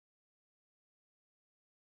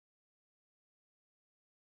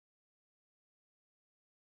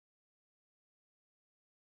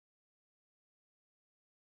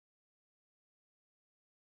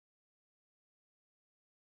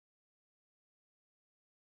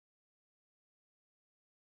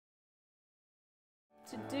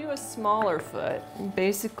To do a smaller foot,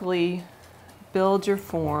 basically build your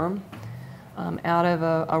form out of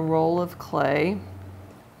a roll of clay,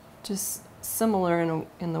 just similar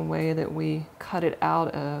in the way that we cut it out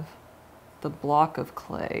of the block of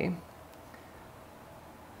clay.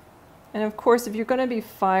 And of course, if you're going to be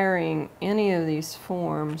firing any of these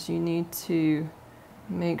forms, you need to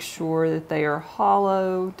make sure that they are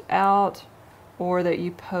hollowed out or that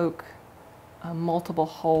you poke multiple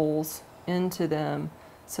holes into them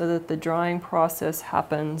so that the drying process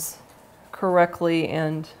happens correctly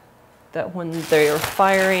and that when they are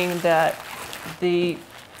firing that the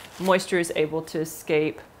moisture is able to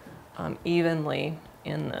escape evenly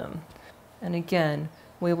in them. And again,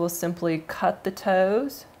 we will simply cut the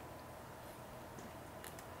toes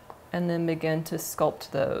and then begin to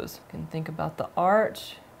sculpt those. You can think about the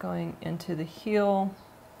arch going into the heel,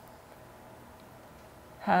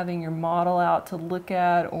 having your model out to look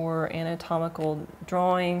at, or anatomical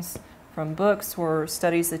drawings from books or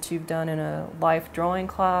studies that you've done in a life drawing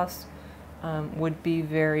class would be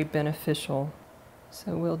very beneficial.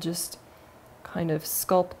 So we'll just kind of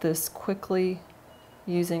sculpt this quickly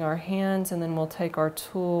using our hands, and then we'll take our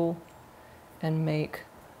tool and make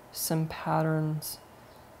some patterns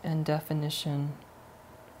and definition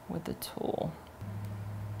with the tool.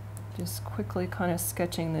 Just quickly kind of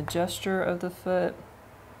sketching the gesture of the foot,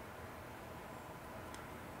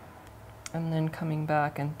 and then coming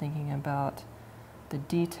back and thinking about the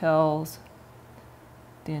details,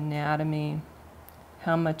 the anatomy,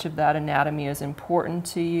 how much of that anatomy is important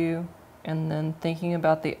to you, and then thinking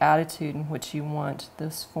about the attitude in which you want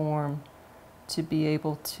this form to be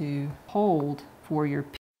able to hold for your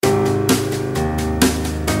piece.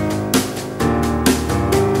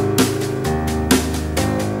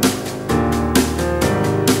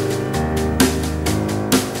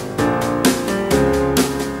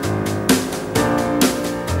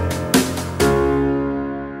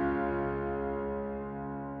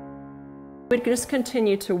 We'd just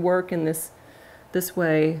continue to work in this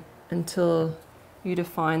way until you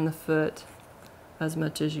define the foot as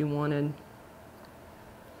much as you wanted.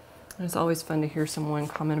 And it's always fun to hear someone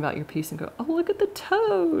comment about your piece and go, "Oh, look at the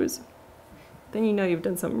toes!" Then you know you've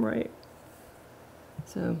done something right.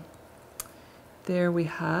 So there we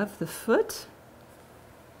have the foot.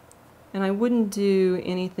 And I wouldn't do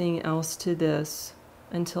anything else to this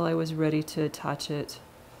until I was ready to attach it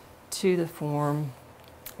to the form,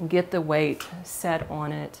 get the weight set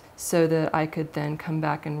on it so that I could then come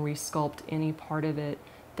back and resculpt any part of it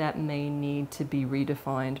that may need to be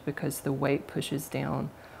redefined because the weight pushes down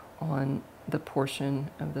on the portion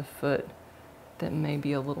of the foot that may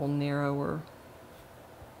be a little narrower